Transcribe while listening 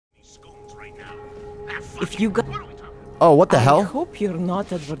If you got... Oh, what the I hell? hope you're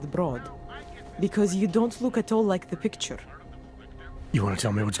not Edward Broad, because you don't look at all like the picture. You want to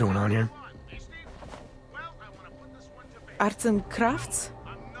tell me what's going on here? Arts and crafts?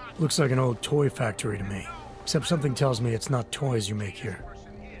 Looks like an old toy factory to me. Except something tells me it's not toys you make here.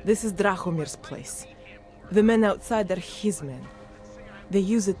 This is Drahomir's place. The men outside are his men. They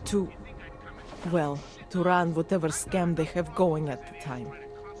use it to... well, to run whatever scam they have going at the time.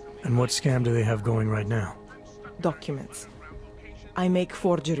 And what scam do they have going right now? Documents. I make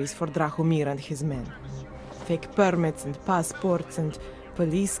forgeries for Drahomir and his men. Fake permits and passports and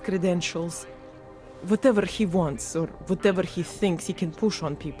police credentials. Whatever he wants, or whatever he thinks he can push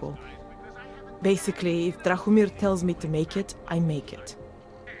on people. Basically, if Drahomir tells me to make it, I make it.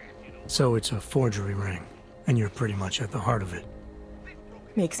 So it's a forgery ring, and you're pretty much at the heart of it.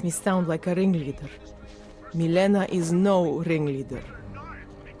 Makes me sound like a ringleader. Milena is no ringleader.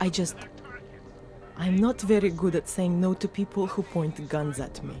 I'm not very good at saying no to people who point guns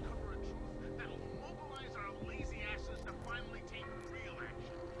at me.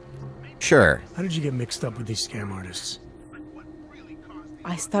 Sure. How did you get mixed up with these scam artists?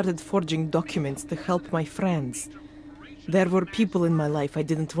 I started forging documents to help my friends. There were people in my life I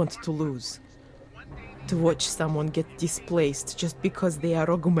didn't want to lose. To watch someone get displaced just because they are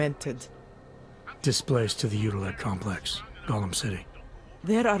augmented. Displaced to the Utilec complex, Golem City.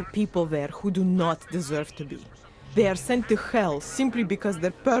 There are people there who do not deserve to be. They are sent to hell simply because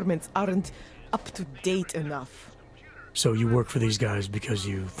their permits aren't up to date enough. So you work for these guys because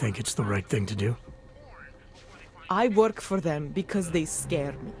you think it's the right thing to do? I work for them because they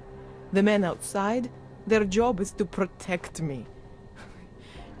scare me. The men outside, their job is to protect me.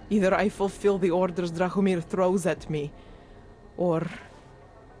 Either I fulfill the orders Drahomir throws at me, or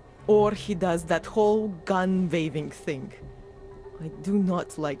he does that whole gun-waving thing. I do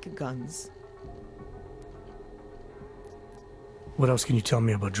not like guns. What else can you tell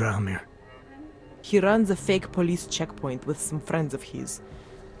me about Drahomir? He runs a fake police checkpoint with some friends of his.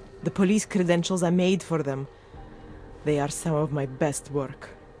 The police credentials I made for them, they are some of my best work.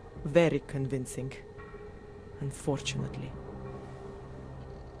 Very convincing. Unfortunately.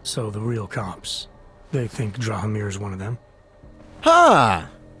 So the real cops, they think Drahomir is one of them? Huh!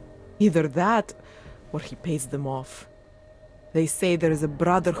 Either that, or he pays them off. They say there is a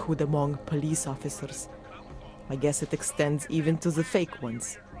brotherhood among police officers. I guess it extends even to the fake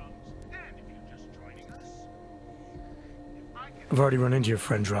ones. I've already run into your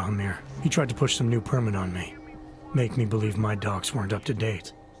friend Drahomir. He tried to push some new permit on me. Make me believe my docs weren't up to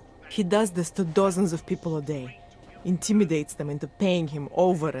date. He does this to dozens of people a day. Intimidates them into paying him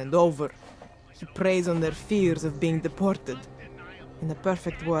over and over. He preys on their fears of being deported. In a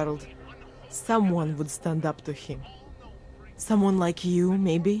perfect world, someone would stand up to him. Someone like you,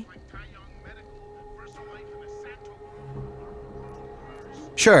 maybe?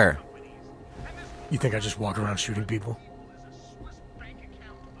 Sure. You think I just walk around shooting people?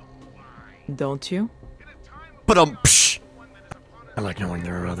 Don't you? But psh! I like knowing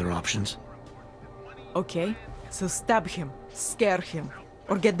there are other options. Okay, so stab him, scare him,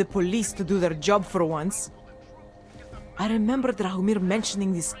 or get the police to do their job for once. I remember Drahomir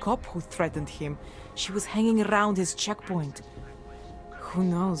mentioning this cop who threatened him. She was hanging around his checkpoint. Who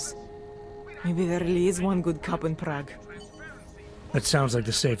knows? Maybe there really is one good cop in Prague. That sounds like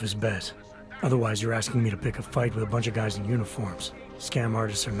the safest bet. Otherwise, you're asking me to pick a fight with a bunch of guys in uniforms, scam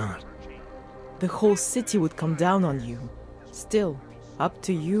artists or not. The whole city would come down on you. Still, up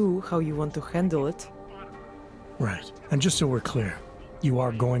to you how you want to handle it. Right. And just so we're clear, you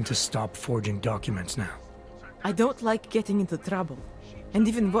are going to stop forging documents now. I don't like getting into trouble. And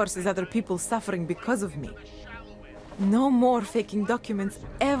even worse is other people suffering because of me. No more faking documents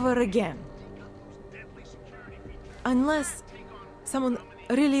ever again. Unless someone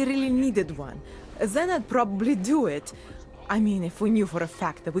really needed one. Then I'd probably do it. I mean, if we knew for a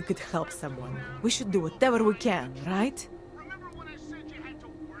fact that we could help someone. We should do whatever we can, right?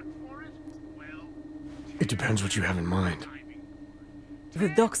 It depends what you have in mind. The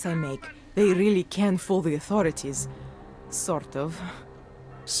docs I make, they really can fool the authorities. Sort of.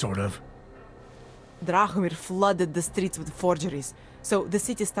 Sort of. Drahomir flooded the streets with forgeries, so the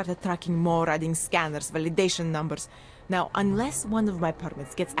city started tracking more, adding scanners, validation numbers. Now, unless one of my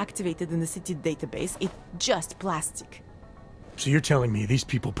permits gets activated in the city database, it's just plastic. So you're telling me these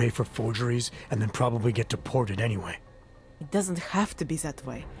people pay for forgeries and then probably get deported anyway? It doesn't have to be that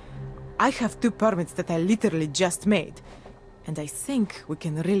way. I have 2 permits that I literally just made, and I think we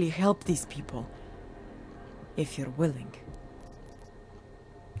can really help these people. If you're willing.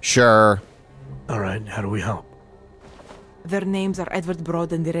 Sure. Alright, how do we help? Their names are Edward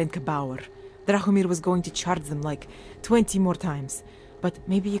Broad and Irenka Bauer. Drahomir was going to charge them like 20 more times. But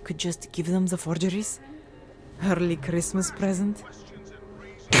maybe you could just give them the forgeries? Early Christmas present?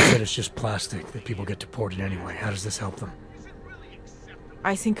 You said it's just plastic, that people get deported anyway. How does this help them?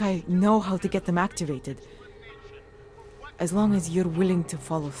 I think I know how to get them activated. As long as you're willing to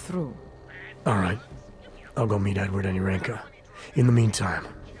follow through. Alright. I'll go meet Edward and Irenka. In the meantime,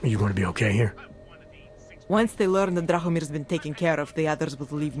 are you going to be okay here? Once they learn that Drahomir's been taken care of, the others will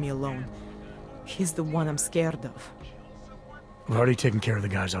leave me alone. He's the one I'm scared of. I've already taken care of the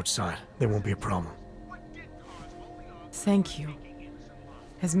guys outside. They won't be a problem. Thank you.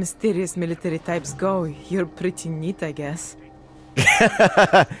 As mysterious military types go, you're pretty neat, I guess.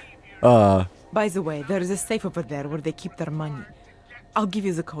 By the way, there is a safe over there where they keep their money. I'll give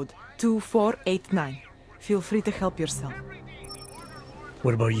you the code. 2489. Feel free to help yourself.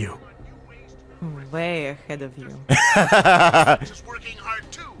 What about you? Way ahead of you. Just working hard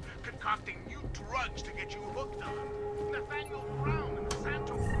too, concocting new drugs to get you hooked on. Nathaniel Brown and the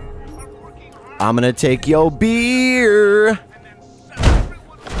Santo are working hard. I'm gonna take your beer. And then sell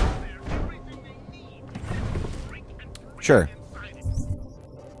everyone over there everything they need. Drink and Sure. inside it.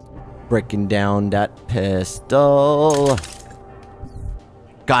 Breaking down that pistol.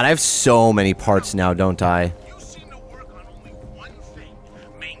 God, I have so many parts now, don't I? You seem to work on only one thing,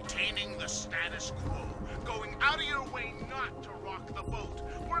 maintaining the status quo. Going out of your way not to rock the boat.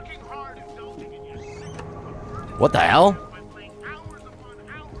 Working hard, indulging in your sick What the hell? by playing hours upon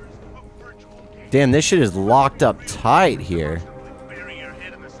hours of virtual games. Damn, this shit is locked up tight here. Bury your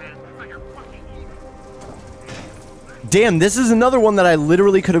head in the sand like a fucking eagle. Damn, this is another one that I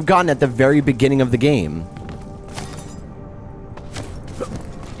literally could have gotten at the very beginning of the game.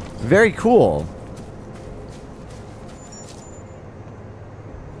 Very cool.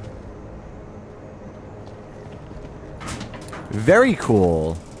 Very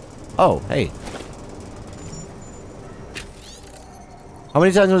cool. Oh, hey. How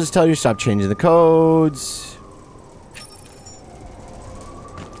many times does it tell you to stop changing the codes?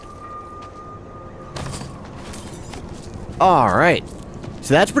 Alright.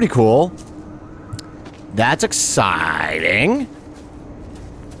 So that's pretty cool. That's exciting.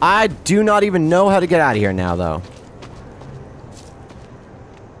 I do not even know how to get out of here now, though.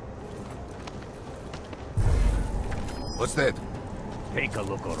 What's that? Take a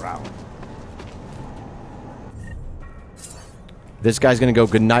look around. This guy's gonna go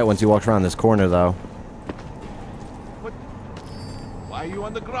goodnight once he walks around this corner, though. What? Why are you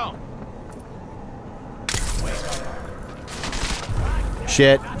on the ground?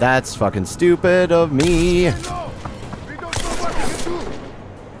 Shit, that's fucking stupid of me. No! We don't know what we can do!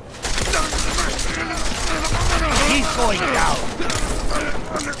 He's going down.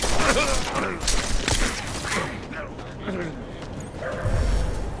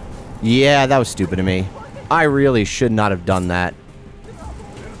 Yeah, that was stupid of me. I really should not have done that.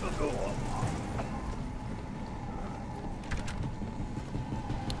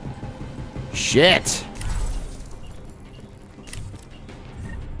 Shit.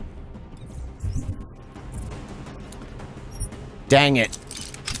 Dang it.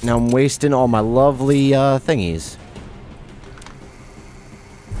 Now I'm wasting all my lovely thingies.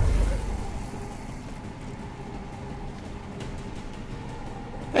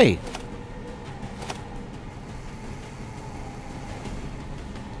 Hey.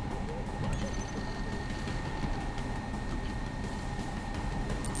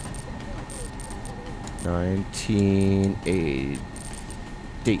 $19.80.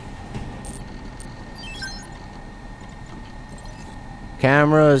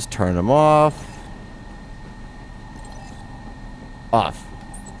 Cameras, turn them off. Off.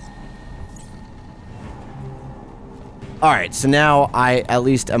 Alright, so now I at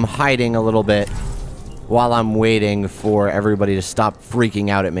least am hiding a little bit while I'm waiting for everybody to stop freaking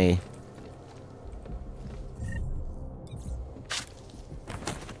out at me.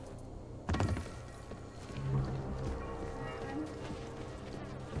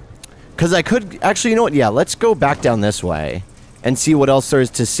 Because I could... Actually, you know what? Yeah, let's go back down this way and see what else there is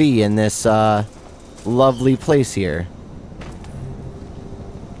to see in this lovely place here.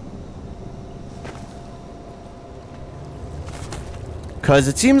 Because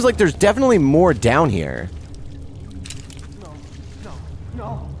it seems like there's definitely more down here.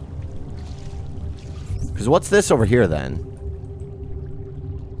 No. Because what's this over here, then?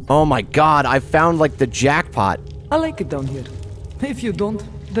 Oh my god, I found, like, the jackpot. I like it down here. If you don't,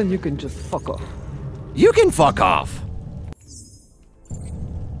 then you can just fuck off. You can fuck off!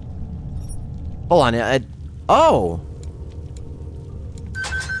 Hold on, oh!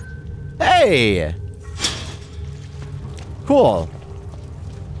 Cool.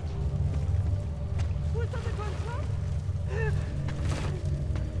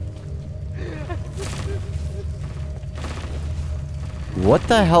 What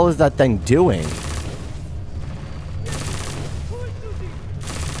the hell is that thing doing?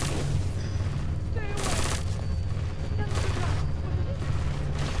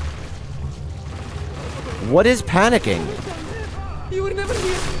 What is panicking? You were never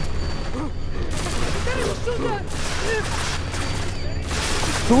here.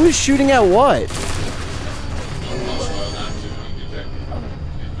 Who is shooting at what?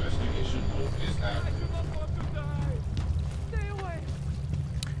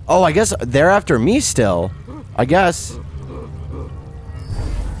 Oh, I guess they're after me still. I guess.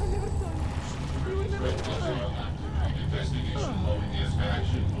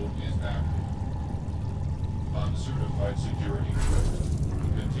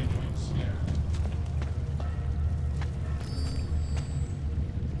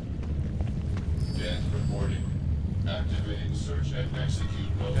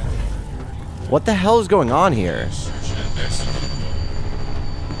 What the hell is going on here?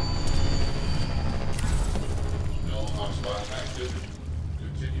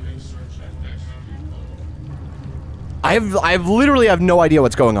 I've literally have no idea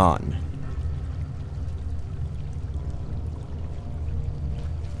what's going on.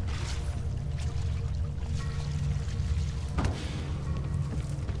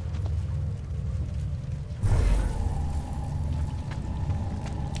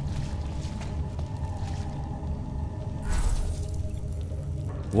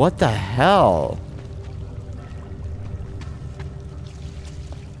 What the hell?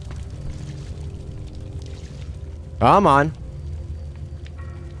 Come on.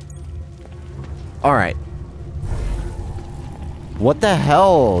 Alright. What the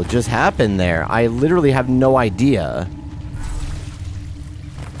hell just happened there? I literally have no idea.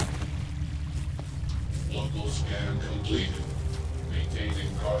 Local scan completed.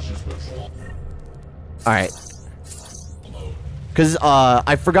 Maintaining cautious patrol. Alright. Because,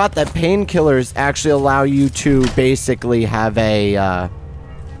 I forgot that painkillers actually allow you to basically have a,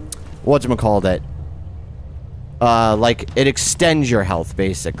 whatchamacallit? Like, it extends your health,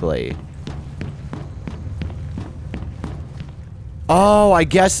 basically. Oh, I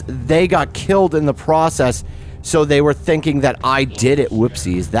guess they got killed in the process, so they were thinking that I did it.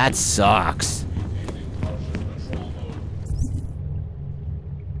 Whoopsies. That sucks.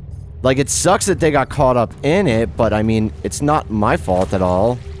 Like, it sucks that they got caught up in it, but I mean, it's not my fault at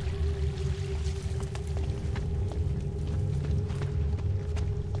all.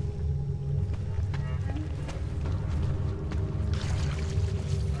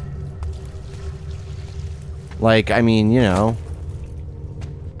 Like, I mean, you know.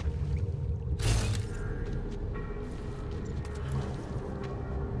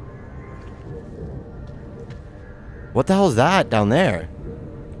 What the hell is that down there?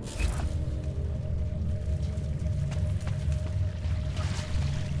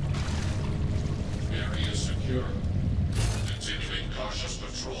 Area secure. Continuing cautious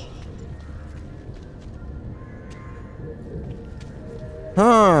patrol.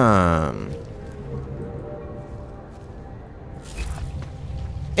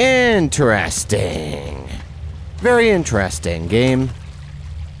 Interesting. Very interesting game.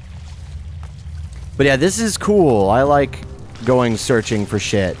 But yeah, this is cool. I like going searching for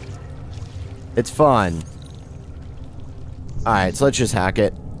shit. It's fun. Alright, so let's just hack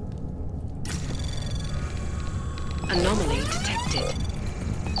it. Anomaly detected.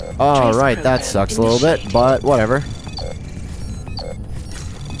 Alright, that sucks a little bit, but whatever.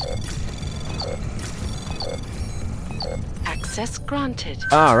 Access granted.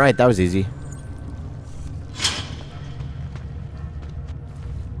 Alright, that was easy.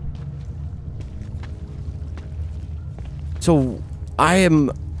 So,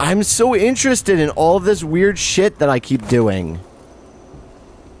 I'm so interested in all of this weird shit that I keep doing.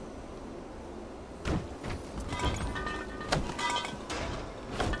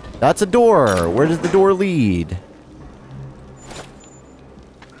 That's a door. Where does the door lead?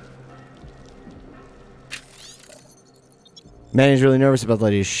 Man, he's really nervous about the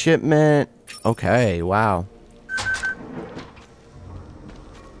lady's shipment. Okay, wow.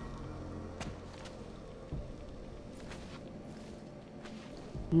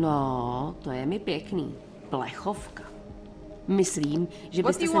 No, to je mi pěkný. Plechovka. Myslím, že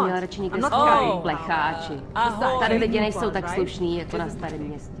byste se měla radši někde skrát, plecháči. Tady lidi nejsou tak slušní, jako na starém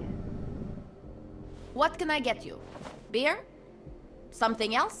městě. What can I get you? Beer?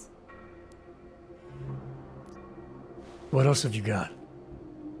 Something else? What else have you got?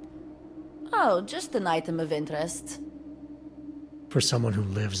 Oh, just an item of interest. For someone who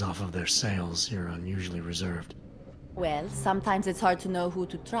lives off of their sales, you're unusually reserved. Well, sometimes it's hard to know who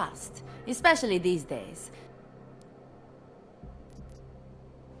to trust, especially these days.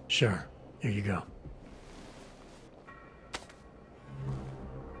 Sure, here you go.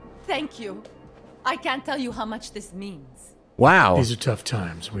 Thank you. I can't tell you how much this means. Wow. These are tough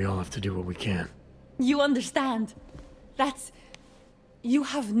times. We all have to do what we can. You understand? That's... You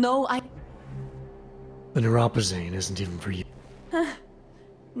have no idea. The neuropozyne isn't even for you.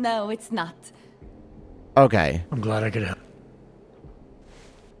 No, it's not. Okay. I'm glad I could help.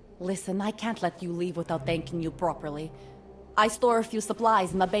 Listen, I can't let you leave without thanking you properly. I store a few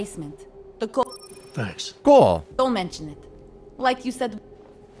supplies in my basement. Thanks. Cool. Don't mention it. Like you said...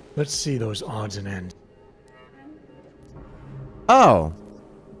 Let's see those odds and ends. Oh.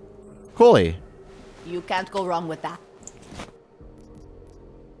 Coolly. You can't go wrong with that.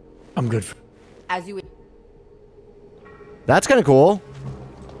 I'm good for... As you... That's kind of cool.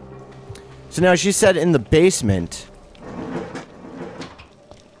 So now she said in the basement.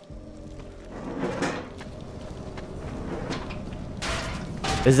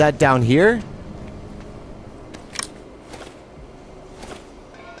 Is that down here?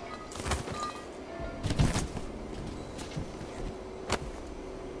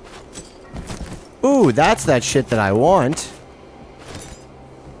 Ooh, that's that shit that I want.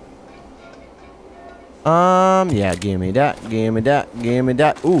 Yeah, give me that, give me that, give me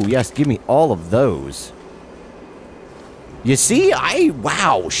that. Ooh, yes, give me all of those. You see,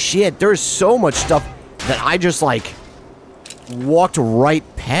 wow, shit, there's so much stuff that I just, like, walked right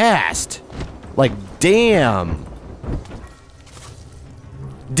past. Like, damn.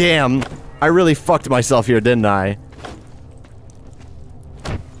 Damn, I really fucked myself here, didn't I?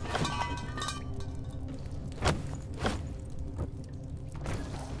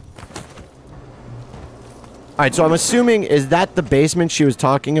 Alright, so I'm assuming, is that the basement she was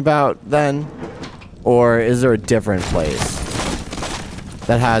talking about, then? Or is there a different place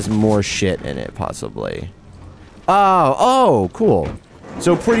that has more shit in it, possibly? Oh, cool.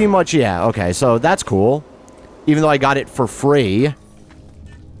 So pretty much, yeah, okay, so that's cool. Even though I got it for free.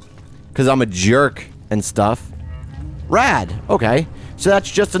 Because I'm a jerk and stuff. Rad, okay. So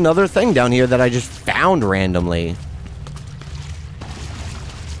that's just another thing down here that I just found randomly.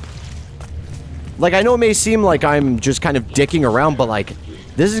 Like, I know it may seem like I'm just kind of dicking around, but, like,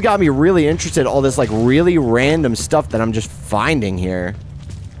 this has got me really interested in all this, like, really random stuff that I'm just finding here.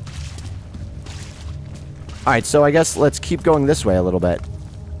 Alright, so I guess let's keep going this way a little bit.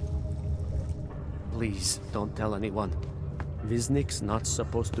 Please, don't tell anyone. Viznik's not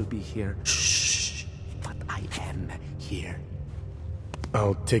supposed to be here. Shh! But I am here.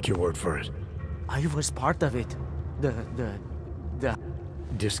 I'll take your word for it. I was part of it. The...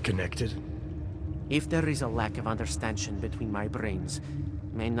 Disconnected? If there is a lack of understanding between my brains,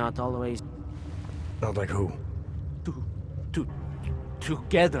 may not always... Not like who?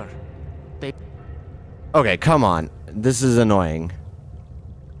 Together. They... Okay, come on. This is annoying.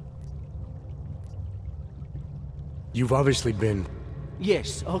 You've obviously been...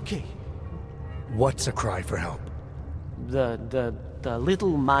 Yes, okay. What's a cry for help? The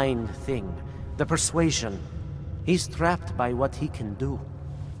little mind thing. The persuasion. He's trapped by what he can do.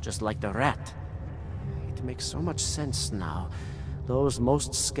 Just like the rat. It makes so much sense now. Those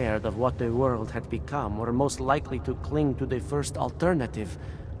most scared of what the world had become were most likely to cling to the first alternative.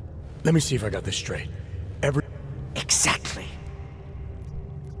 Let me see if I got this straight. Exactly.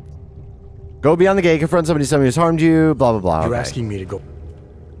 Go beyond the gate, confront somebody who's harmed you, blah, blah, blah. You're okay. asking me to go...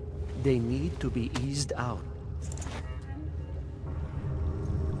 They need to be eased out.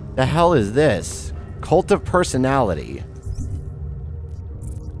 The hell is this? Cult of personality.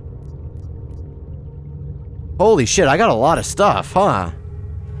 Holy shit, I got a lot of stuff, huh?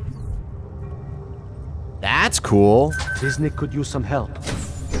 That's cool. Viznik could use some help.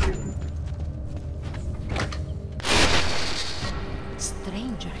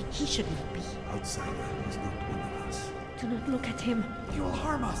 Stranger, he shouldn't be. Outsider is not one of us. Do not look at him. He will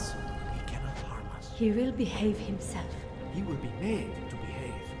harm us. He cannot harm us. He will behave himself. He will be made to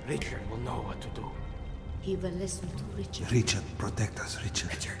behave. Richard will know what to do. He will listen to Richard. Richard, protect us, Richard.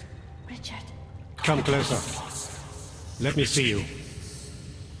 Richard. Come closer. Let me see you.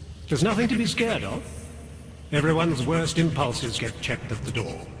 There's nothing to be scared of. Everyone's worst impulses get checked at the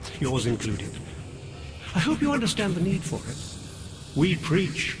door, yours included. I hope you understand the need for it. We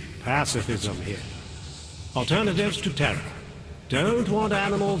preach pacifism here. Alternatives to terror. Don't want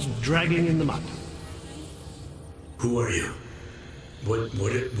animals dragging in the mud. Who are you?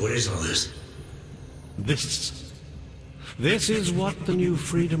 What is all this? This is what the new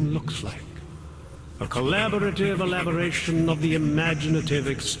freedom looks like. A collaborative elaboration of the imaginative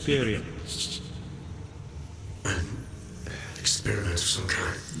experience. An experiment of some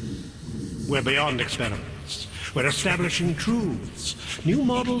kind. We're beyond experiments. We're establishing truths, new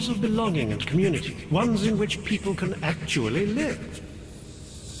models of belonging and community, ones in which people can actually live.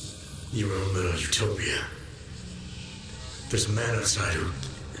 You were in a utopia. There's a man outside who...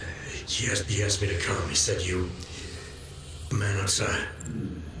 He asked me to come. He said you... The man outside.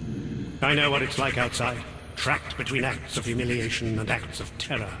 I know what it's like outside. Trapped between acts of humiliation and acts of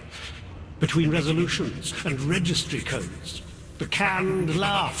terror. Between resolutions and registry codes. The canned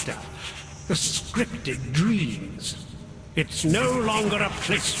laughter. The scripted dreams. It's no longer a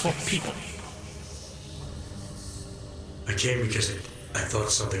place for people. I came because I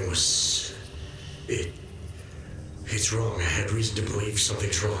thought something was... It's wrong. I had reason to believe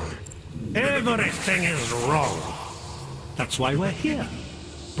something's wrong. Everything is wrong. That's why we're here.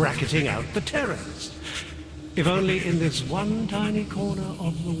 Bracketing out the terrorists. If only in this one tiny corner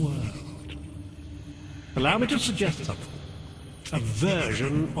of the world. Allow me to suggest something. A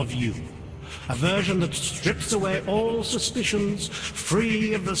version of you. A version that strips away all suspicions,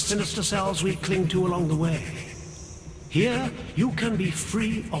 free of the sinister cells we cling to along the way. Here, you can be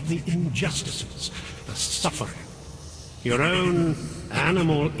free of the injustices, the suffering, your own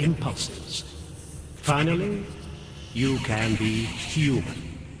animal impulses. Finally, you can be human.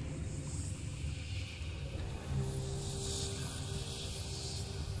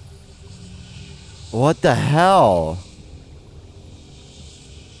 What the hell?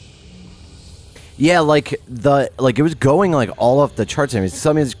 Yeah, like it was going like all off the charts. I mean,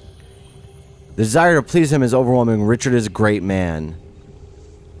 something's the desire to please him is overwhelming. Richard is a great man.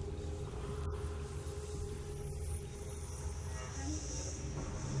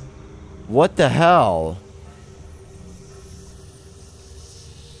 What the hell?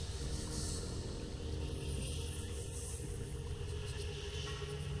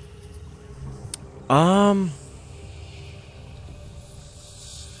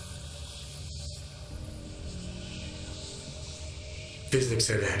 Visnick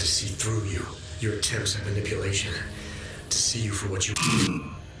said I had to see through you, your attempts at manipulation, to see you for what you...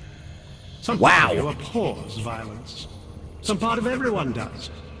 Some part of you abhors violence. Some part of everyone does.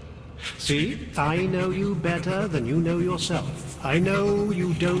 See, I know you better than you know yourself. I know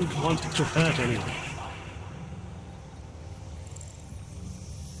you don't want to hurt anyone.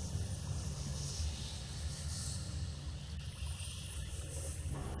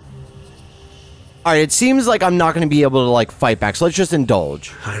 Alright, it seems like I'm not going to be able to, like, fight back, so let's just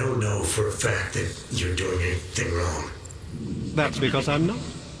indulge. I don't know for a fact that you're doing anything wrong. That's because I'm not.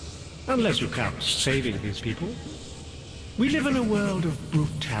 Unless you count saving these people. We live in a world of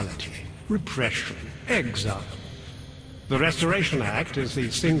brutality, repression, exile. The Restoration Act is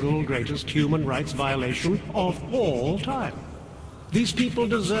the single greatest human rights violation of all time. These people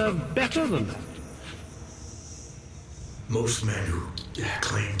deserve better than that. Most men who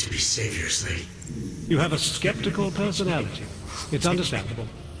claim to be saviors, You have a skeptical personality. It's understandable.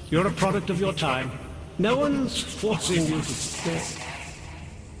 You're a product of your time. No one's forcing you to stay.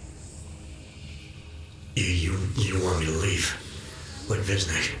 You want me to leave? Like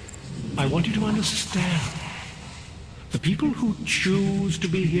Visnick? I want you to understand. The people who choose to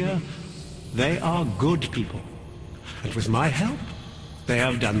be here, they are good people. And with my help, they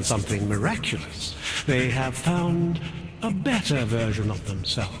have done something miraculous. They have found a better version of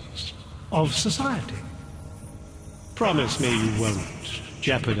themselves, of society. Promise me you won't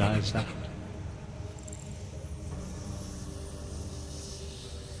jeopardize that.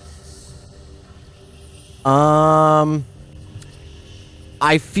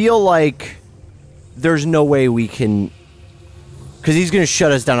 I feel like there's no way we can... Because he's going to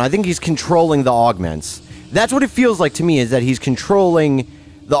shut us down. I think he's controlling the augments. That's what it feels like to me, is that he's controlling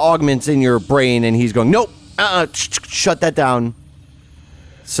the augments in your brain, and he's going, nope, shut that down.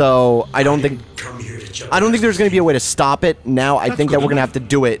 So, I don't think there's going to be a way to stop it now. I think that we're going to have to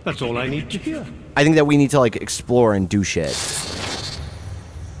do it. That's all I need to hear. I think that we need to, like, explore and do shit.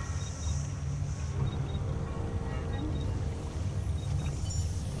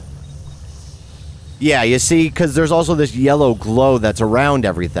 Yeah, you see, because there's also this yellow glow that's around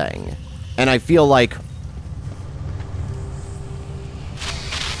everything. And I feel like...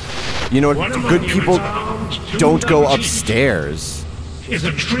 You know, good people don't go upstairs. Is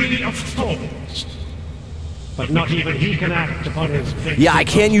a tree of thorns. But not even he can act upon his victim. Yeah, I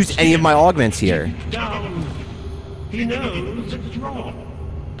can't use any of my augments here. Down. He knows it's wrong.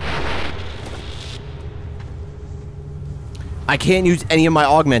 I can't use any of my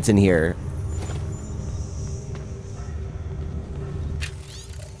augments in here.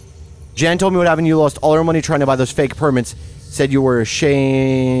 Jan told me what happened. You lost all her money trying to buy those fake permits. Said you were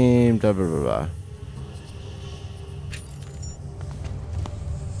ashamed. Blah, blah, blah, blah.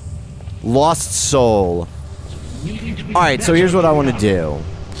 Lost soul. Alright, so here's what I want to do.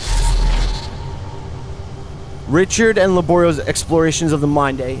 Richard and Laborio's explorations of the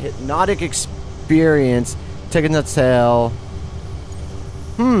mind. A hypnotic experience. Taking that tail.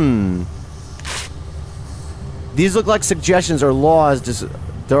 These look like suggestions or laws.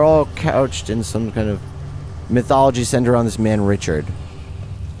 They're all couched in some kind of mythology centered around this man, Richard.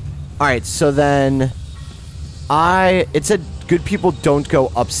 Alright, so then... It said good people don't go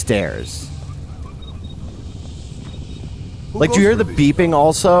upstairs. Like, do you hear the beeping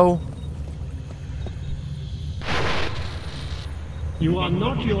also? You are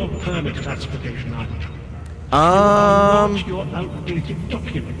not your permit classification item. You are not your outdated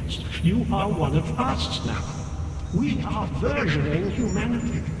documents. You are one of us now. We are versioning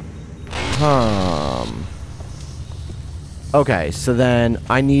humanity. Okay, so then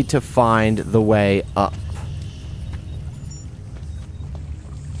I need to find the way up.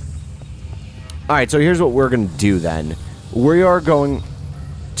 Alright, so here's what we're going to do then. We are going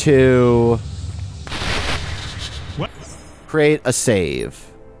to create a save.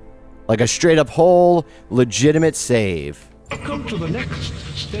 Like a straight up whole, legitimate save. Welcome to the next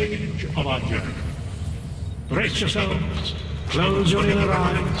stage of our journey. Brace yourselves. Close your inner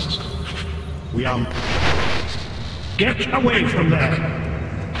eyes. We are... Get away from there.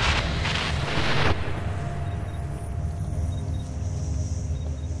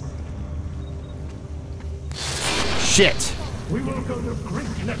 Shit. We will go to great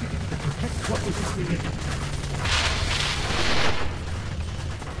lengths to protect what we created.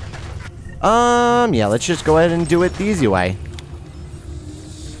 Yeah, let's just go ahead and do it the easy way.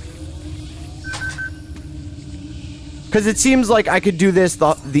 Because it seems like I could do this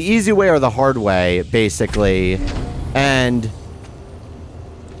the easy way or the hard way, basically. And...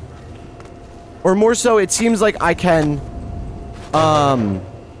 Or more so, it seems like I can...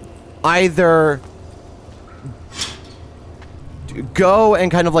 Either... go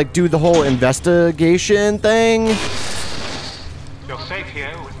and kind of like do the whole investigation thing. You're safe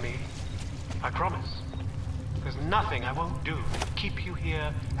here with me. I promise. There's nothing I won't do to keep you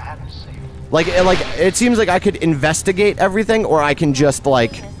here and safe. Like it seems like I could investigate everything, or I can just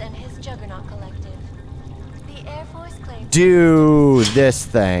like do this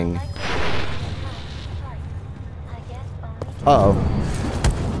thing. Uh-oh.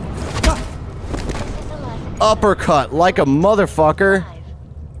 Uppercut like a motherfucker.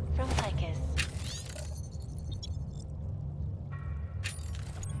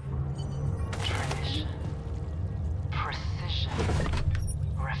 Tradition, precision,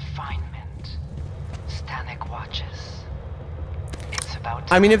 refinement, Stanek watches. It's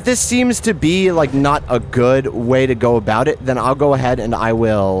about... I mean, if this seems to be like not a good way to go about it, then I'll go ahead and I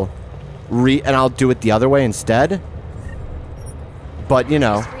will I'll do it the other way instead. But, you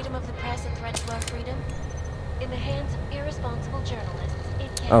know.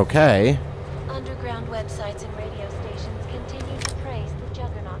 Okay. Underground websites and radio stations continue to praise the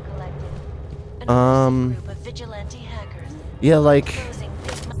Juggernaut Collective. Group of vigilante hackers. Yeah, like...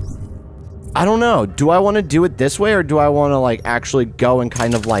 I don't know. Do I want to do it this way, or do I want to, like, actually go and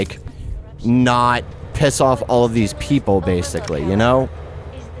kind of, like, not piss off all of these people, basically, you know?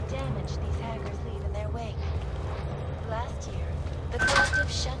 Is the damage these hackers leave in their wake. Last year, the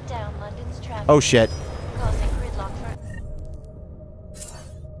collective shut down London's traffic. Oh, shit. Causing gridlock for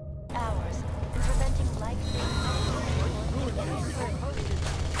hours, preventing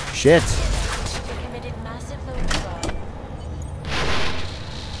Shit. They committed massive vote fraud.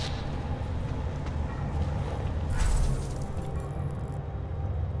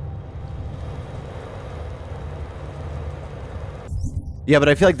 Yeah, but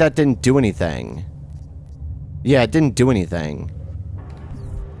I feel like that didn't do anything. Yeah, it didn't do anything.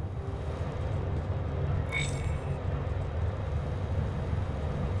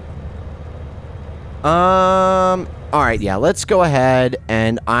 Alright, yeah, let's go ahead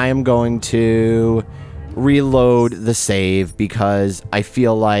and I'm going to reload the save because I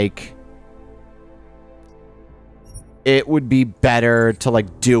feel like it would be better to,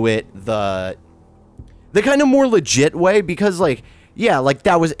 like, do it the kind of more legit way because, like, yeah, like,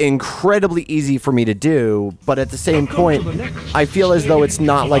 that was incredibly easy for me to do, but at the same point, I feel as though it's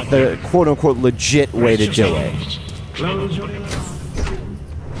not, like, the quote-unquote legit way to do it.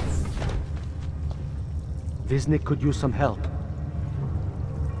 Visnik could use some help.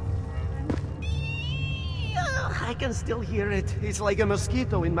 I can still hear it. It's like a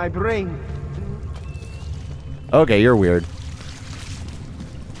mosquito in my brain. Okay, you're weird.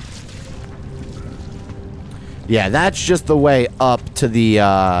 Yeah, that's just the way up to the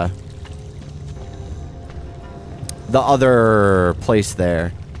other place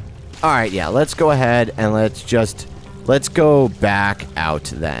there. Alright, yeah, let's go ahead and let's go back out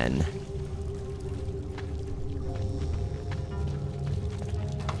then.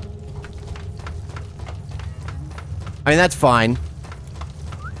 I mean, that's fine.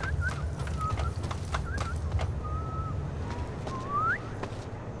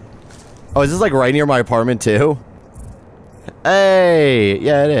 Oh, is this like right near my apartment too? Hey!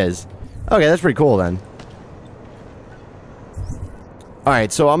 Yeah, it is. Okay, that's pretty cool then.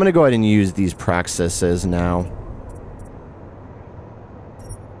 Alright, so I'm gonna go ahead and use these praxises now.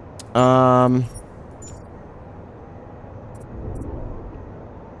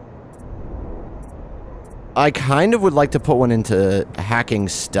 I kind of would like to put one into hacking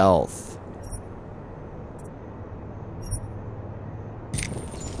stealth.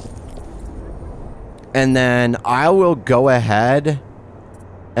 And then I will go ahead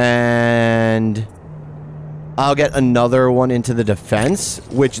and I'll get another one into the defense,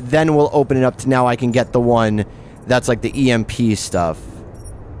 which then will open it up to now I can get the one that's like the EMP stuff.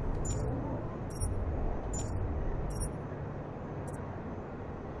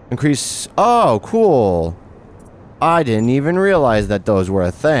 Increase... Oh, cool. I didn't even realize that those were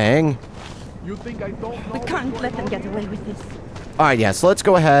a thing. You think I don't know? We can't let them get away with this. Alright, yeah, so let's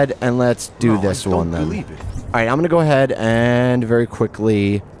go ahead and let's do this one then. Alright, I'm gonna go ahead and very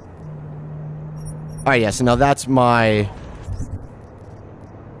quickly... Alright, yeah, so now that's my...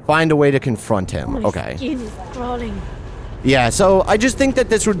 Find a way to confront him. Okay. My skin is crawling. Yeah, so I just think that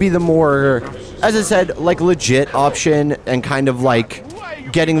this would be the more, as I said, like legit option and kind of like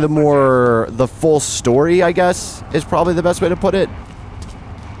getting the full story, I guess, is probably the best way to put it.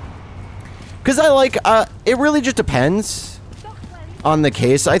 Because I like, it really just depends on the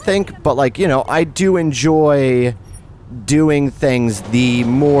case, I think. But like, you know, I do enjoy doing things the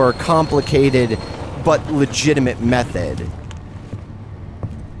more complicated but legitimate method.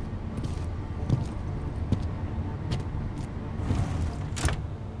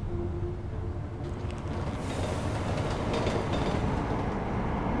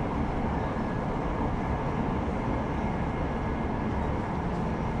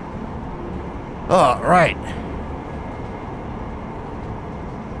 Oh, right.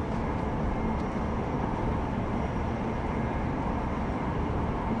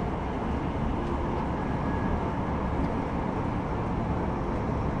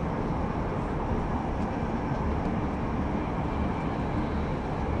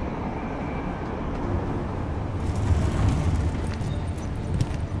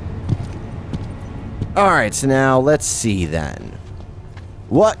 Alright, so now let's see then.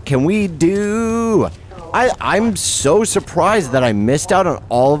 What can we do? I'm so surprised that I missed out on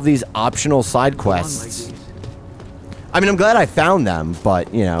all of these optional side quests. I mean, I'm glad I found them,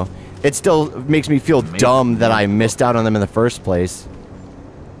 but, you know, it still makes me feel dumb that I missed out on them in the first place.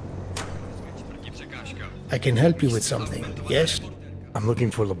 I can help you with something, yes? I'm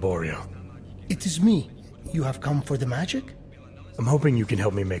looking for Laborio. It is me. You have come for the magic? I'm hoping you can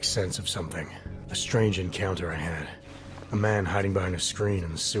help me make sense of something. A strange encounter I had. A man hiding behind a screen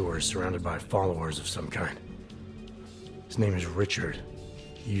in the sewers, surrounded by followers of some kind. His name is Richard.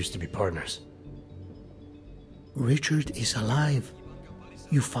 He used to be partners. Richard is alive.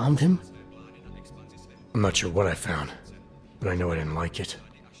 You found him? I'm not sure what I found, but I know I didn't like it.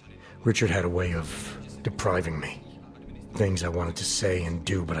 Richard had a way of depriving me. Things I wanted to say and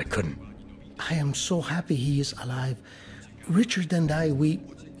do, but I couldn't. I am so happy he is alive. Richard and I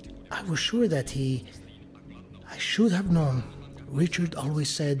was sure that I should have known. Richard always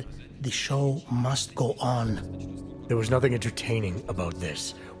said the show must go on. There was nothing entertaining about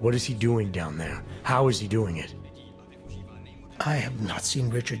this. What is he doing down there? How is he doing it? I have not seen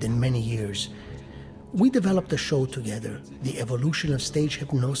Richard in many years. We developed a show together, The Evolution of Stage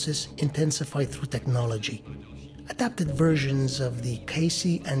Hypnosis Intensified Through Technology. Adapted versions of the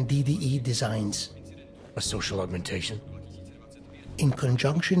KC and DDE designs. A social augmentation? In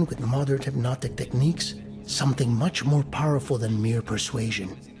conjunction with modern hypnotic techniques, something much more powerful than mere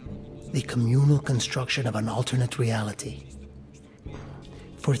persuasion. The communal construction of an alternate reality.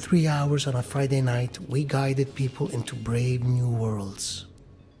 For 3 hours on a Friday night, we guided people into brave new worlds.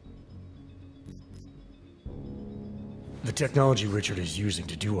 The technology Richard is using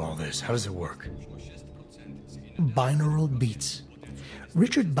to do all this, how does it work? Binaural beats.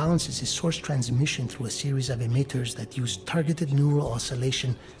 Richard bounces his source transmission through a series of emitters that use targeted neural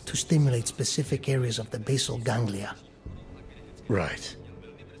oscillation to stimulate specific areas of the basal ganglia. Right.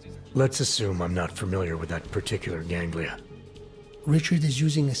 Let's assume I'm not familiar with that particular ganglia. Richard is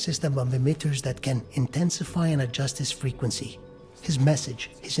using a system of emitters that can intensify and adjust his frequency, his message,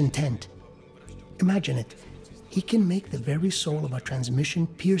 his intent. Imagine it. He can make the very soul of a transmission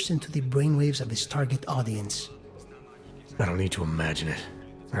pierce into the brainwaves of his target audience. I don't need to imagine it.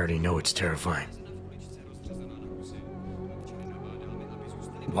 I already know it's terrifying.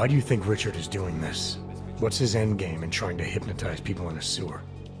 Why do you think Richard is doing this? What's his end game in trying to hypnotize people in a sewer?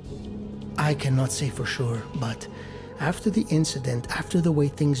 I cannot say for sure, but after the incident, after the way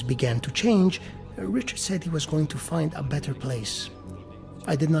things began to change, Richard said he was going to find a better place.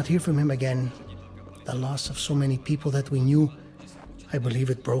 I did not hear from him again. The loss of so many people that we knew, I believe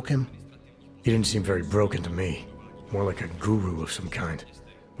it broke him. He didn't seem very broken to me. More like a guru of some kind,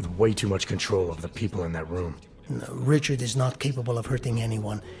 with way too much control of the people in that room. No, Richard is not capable of hurting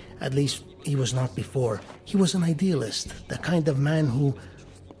anyone. At least, he was not before. He was an idealist, the kind of man who...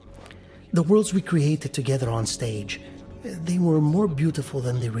 The worlds we created together on stage, they were more beautiful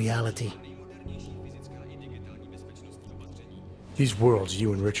than the reality. These worlds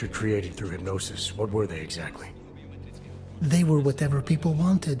you and Richard created through hypnosis, what were they exactly? They were whatever people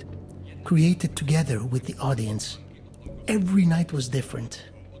wanted, created together with the audience. Every night was different.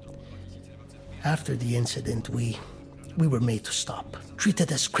 After the incident, we were made to stop,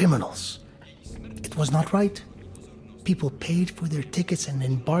 treated as criminals. It was not right. People paid for their tickets and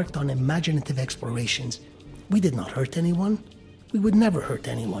embarked on imaginative explorations. We did not hurt anyone. We would never hurt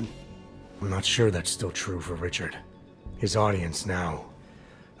anyone. I'm not sure that's still true for Richard. His audience now,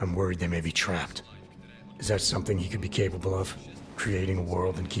 I'm worried they may be trapped. Is that something he could be capable of? Creating a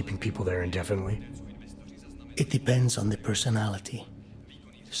world and keeping people there indefinitely? It depends on the personality.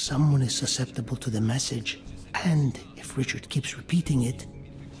 If someone is susceptible to the message, and if Richard keeps repeating it,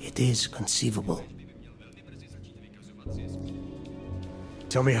 it is conceivable.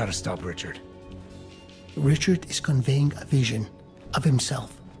 Tell me how to stop Richard. Richard is conveying a vision of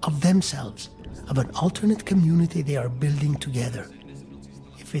himself, of themselves, of an alternate community they are building together.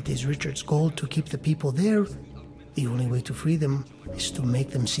 If it is Richard's goal to keep the people there, the only way to free them is to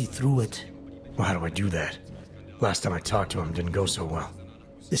make them see through it. Well, how do I do that? Last time I talked to him didn't go so well.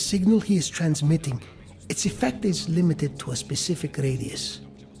 The signal he is transmitting, its effect is limited to a specific radius,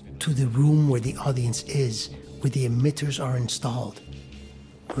 to the room where the audience is, where the emitters are installed.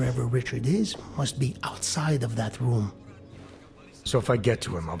 Wherever Richard is must be outside of that room. So if I get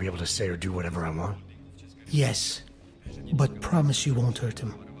to him, I'll be able to say or do whatever I want? Yes, but promise you won't hurt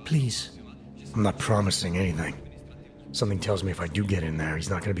him, please. I'm not promising anything. Something tells me if I do get in there, he's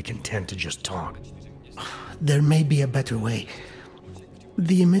not going to be content to just talk. There may be a better way.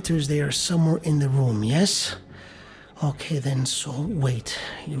 The emitters, they are somewhere in the room, yes? Okay, then, so wait.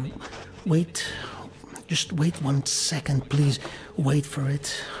 You wait. Just wait 1 second, please. Wait for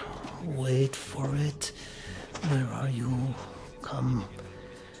it. Wait for it. Where are you? Come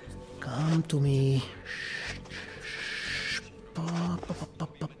to me. Shh. Pa, pa, pa,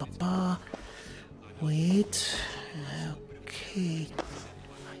 pa, pa, pa. Wait. Okay.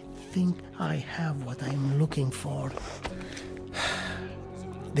 I think I have what I'm looking for.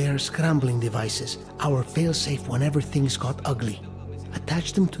 They are scrambling devices, our failsafe whenever things got ugly.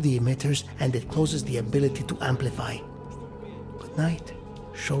 Attach them to the emitters and it closes the ability to amplify. Good night.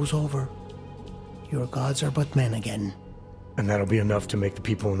 Show's over. Your gods are but men again. And that'll be enough to make the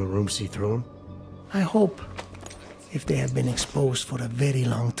people in the room see through him? I hope. If they have been exposed for a very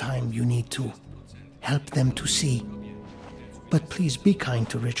long time, you need to help them to see. But please be kind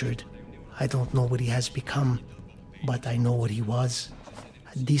to Richard. I don't know what he has become, but I know what he was.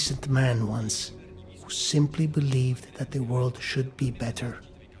 A decent man once, who simply believed that the world should be better.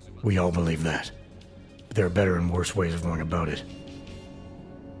 We all believe that. But there are better and worse ways of going about it.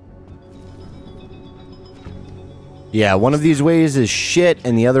 Yeah, one of these ways is shit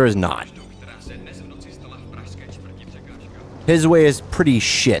and the other is not. His way is pretty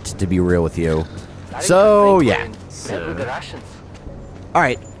shit, to be real with you. So, yeah.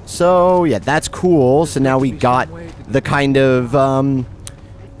 Alright, so, yeah, that's cool. So now we got the kind of,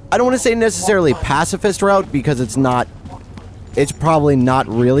 I don't want to say necessarily pacifist route, because it's not, it's probably not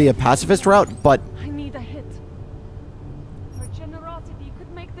really a pacifist route, but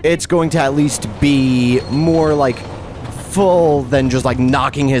it's going to at least be more, like, full than just, like,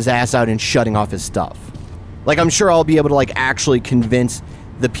 knocking his ass out and shutting off his stuff. Like, I'm sure I'll be able to, like, actually convince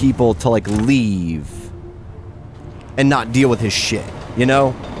the people to, like, leave and not deal with his shit, you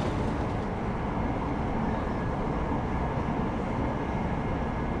know?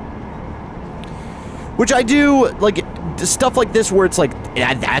 Which I do, like, stuff like this where it's like,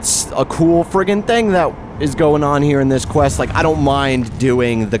 yeah, that's a cool friggin' thing that is going on here in this quest. Like, I don't mind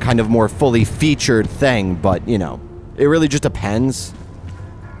doing the kind of more fully featured thing, but, you know, It really just depends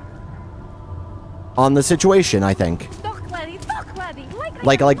on the situation, I think.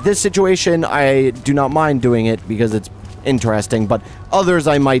 Like this situation, I do not mind doing it because it's interesting, but others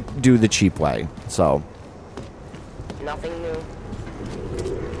I might do the cheap way, so. Nothing new.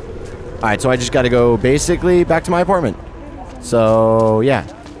 Alright, so I just gotta go basically back to my apartment. So, yeah.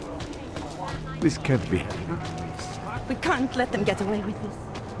 This can't be. We can't let them get away with this.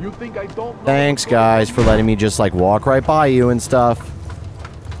 You think I don't know? Thanks, guys, for letting me just, like, walk right by you and stuff.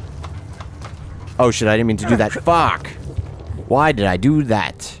 Oh, shit, I didn't mean to do that. Fuck! Why did I do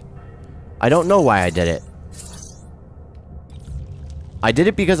that? I don't know why I did it. I did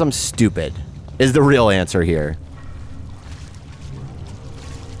it because I'm stupid, is the real answer here.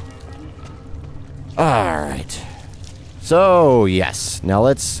 Alright. So, yes. Now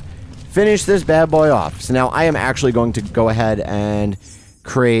let's finish this bad boy off. So now I am actually going to go ahead and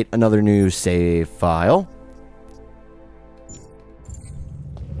create another new save file.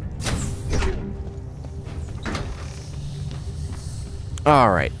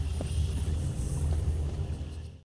 Alright.